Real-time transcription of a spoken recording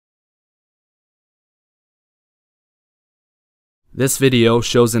This video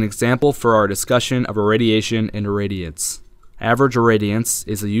shows an example for our discussion of irradiation and irradiance. Average irradiance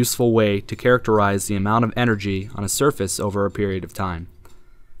is a useful way to characterize the amount of energy on a surface over a period of time.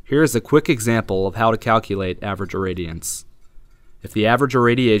 Here is a quick example of how to calculate average irradiance. If the average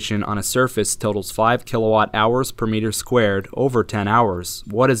irradiation on a surface totals 5 kilowatt hours per meter squared over 10 hours,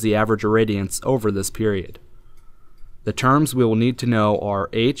 what is the average irradiance over this period? The terms we will need to know are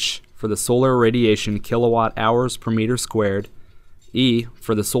H for the solar irradiation kilowatt hours per meter squared, E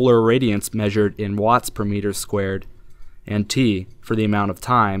for the solar irradiance measured in watts per meter squared, and T for the amount of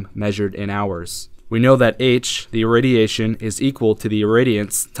time measured in hours. We know that H, the irradiation, is equal to the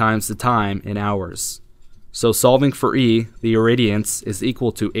irradiance times the time in hours. So solving for E, the irradiance is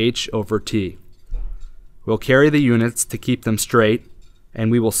equal to H over T. We'll carry the units to keep them straight,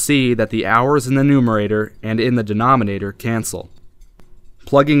 and we will see that the hours in the numerator and in the denominator cancel.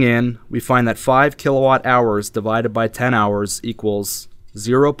 Plugging in, we find that 5 kilowatt hours divided by 10 hours equals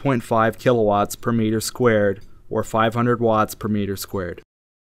 0.5 kilowatts per meter squared, or 500 watts per meter squared.